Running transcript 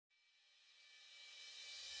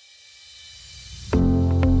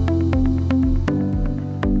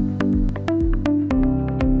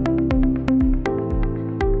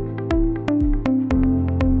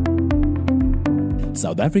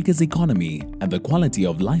South Africa's economy and the quality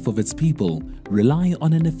of life of its people rely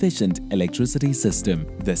on an efficient electricity system.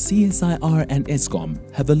 The CSIR and Eskom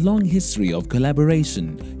have a long history of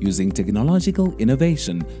collaboration using technological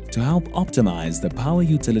innovation to help optimize the power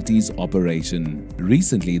utilities operation.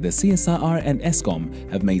 Recently, the CSIR and Eskom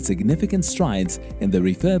have made significant strides in the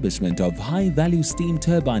refurbishment of high-value steam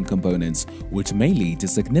turbine components, which may lead to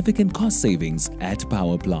significant cost savings at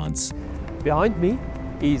power plants. Behind me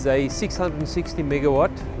is a 660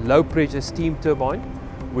 megawatt low pressure steam turbine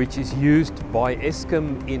which is used by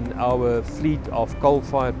Eskom in our fleet of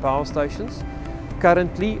coal-fired power stations.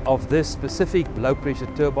 Currently, of this specific low pressure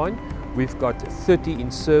turbine, we've got 30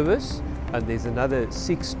 in service and there's another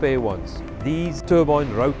 6 spare ones. These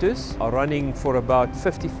turbine rotors are running for about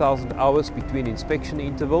 50,000 hours between inspection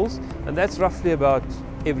intervals, and that's roughly about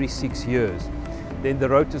every 6 years. Then the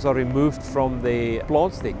rotors are removed from their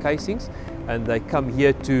plants, their casings, and they come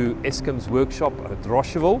here to Eskom's workshop at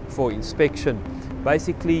Rocheville for inspection,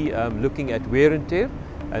 basically looking at wear and tear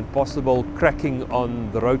and possible cracking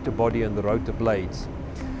on the rotor body and the rotor blades.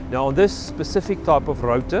 Now on this specific type of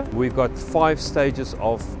rotor, we've got 5 stages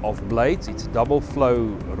of blades. It's a double flow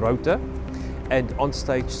rotor, and on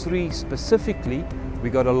stage 3 specifically, we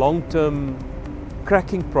got a long-term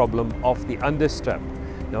cracking problem of the understrap.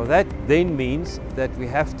 Now that then means that we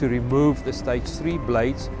have to remove the stage 3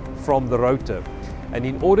 blades from the rotor, and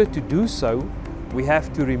in order to do so we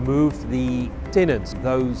have to remove the tenons.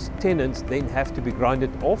 Those tenons then have to be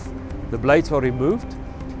grinded off. The blades are removed.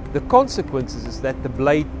 The consequences is that the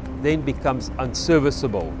blade then becomes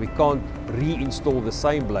unserviceable. We can't reinstall the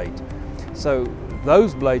same blade, so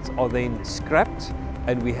those blades are then scrapped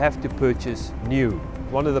and we have to purchase new.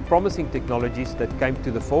 One of the promising technologies that came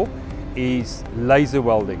to the fore is laser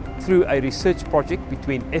welding. Through a research project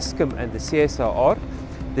between Eskom and the CSIR,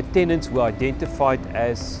 the tenons were identified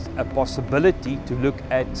as a possibility to look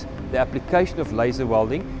at the application of laser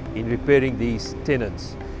welding in repairing these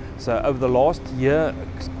tenons. So over the last year,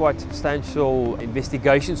 quite substantial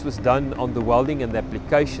investigations was done on the welding and the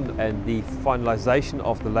application and the finalization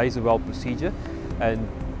of the laser weld procedure, and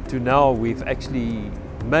to now we've actually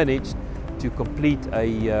managed to complete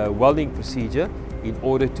a welding procedure in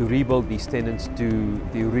order to rebuild these tenons to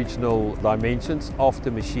the original dimensions after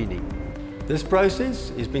machining. This process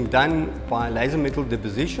is being done by laser metal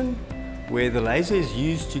deposition, where the laser is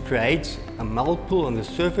used to create a melt pool on the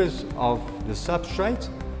surface of the substrate,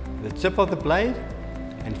 the tip of the blade,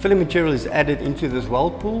 and filling material is added into this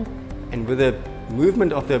weld pool, and with the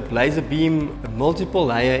movement of the laser beam, a multiple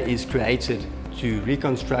layer is created to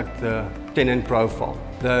reconstruct the tenon profile.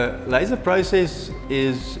 The laser process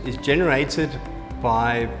is generated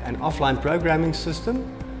by an offline programming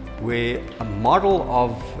system where a model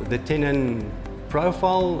of the tenon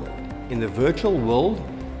profile in the virtual world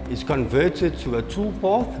is converted to a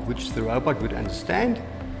toolpath which the robot would understand,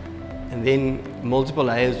 and then multiple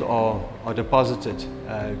layers are deposited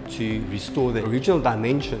to restore the original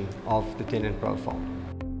dimension of the tenon profile.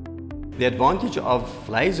 The advantage of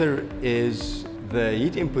laser is the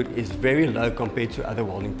heat input is very low compared to other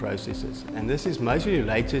welding processes, and this is mostly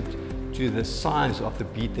related to the size of the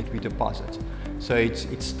bead that we deposit. So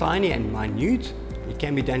it's tiny and minute, it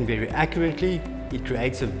can be done very accurately, it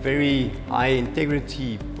creates a very high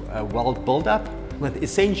integrity weld buildup with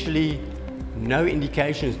essentially no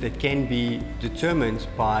indications that can be determined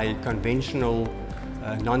by conventional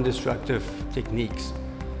non-destructive techniques.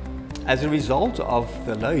 As a result of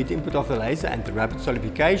the low heat input of the laser and the rapid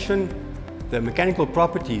solidification, the mechanical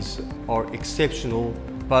properties are exceptional,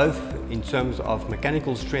 both in terms of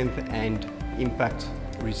mechanical strength and impact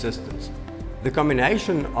resistance. The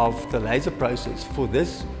combination of the laser process for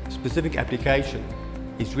this specific application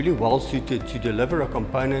is really well suited to deliver a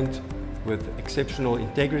component with exceptional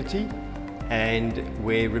integrity, and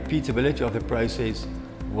where repeatability of the process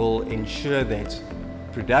will ensure that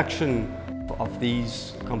production of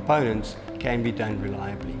these components can be done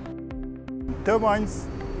reliably. Turbines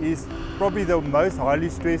is probably the most highly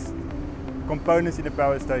stressed components in a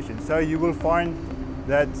power station. So you will find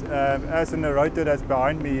that as in the rotor that's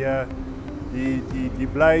behind me here, the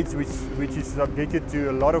blades which is subjected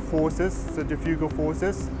to a lot of forces, centrifugal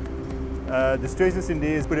forces. The stresses in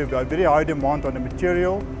there is put a very high demand on the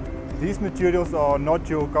material. These materials are not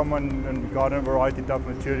your common and garden variety type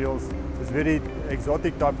materials. It's very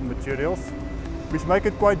exotic type of materials, which make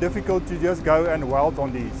it quite difficult to just go and weld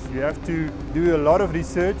on these. You have to do a lot of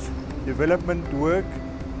research, development work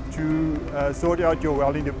to sort out your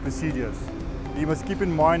welding procedures. You must keep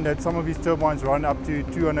in mind that some of these turbines run up to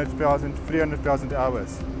 200,000, 300,000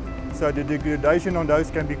 hours. So the degradation on those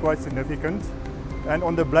can be quite significant. And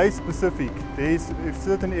on the blade specific, there's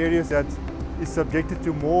certain areas that is subjected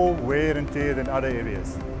to more wear and tear than other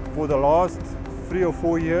areas. For the last 3 or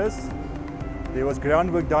 4 years, there was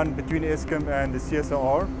groundwork done between Eskom and the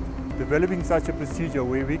CSIR, developing such a procedure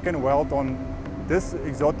where we can weld on this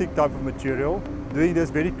exotic type of material, doing this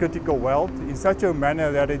very critical weld in such a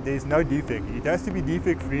manner that there is no defect. It has to be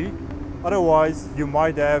defect-free, otherwise you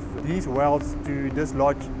might have these welds to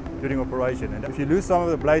dislodge during operation. And if you lose some of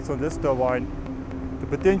the blades on this turbine, the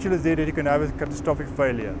potential is there that you can have a catastrophic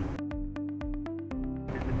failure.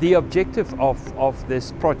 The objective of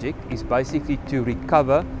this project is basically to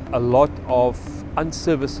recover a lot of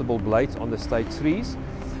unserviceable blades on the stage 3s.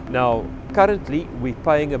 Now, currently we're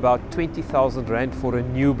paying about 20,000 Rand for a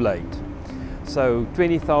new blade. So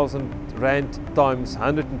 20,000 Rand times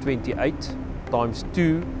 128 times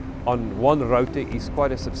 2 on one rotor is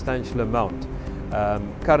quite a substantial amount.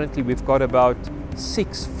 Currently we've got about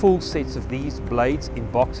 6 full sets of these blades in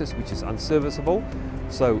boxes, which is unserviceable.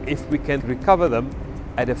 So if we can recover them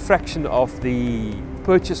at a fraction of the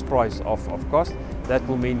purchase price of cost, that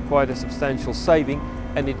will mean quite a substantial saving,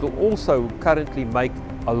 and it will also currently make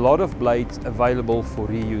a lot of blades available for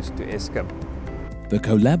reuse to Eskom. The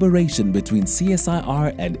collaboration between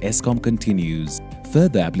CSIR and Eskom continues.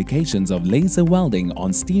 Further applications of laser welding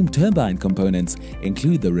on steam turbine components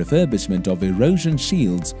include the refurbishment of erosion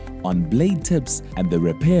shields on blade tips and the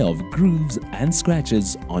repair of grooves and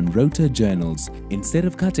scratches on rotor journals instead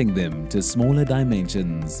of cutting them to smaller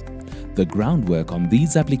dimensions. The groundwork on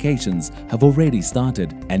these applications have already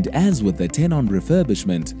started, and as with the tenon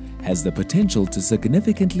refurbishment, has the potential to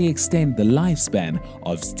significantly extend the lifespan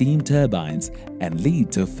of steam turbines and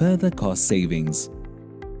lead to further cost savings.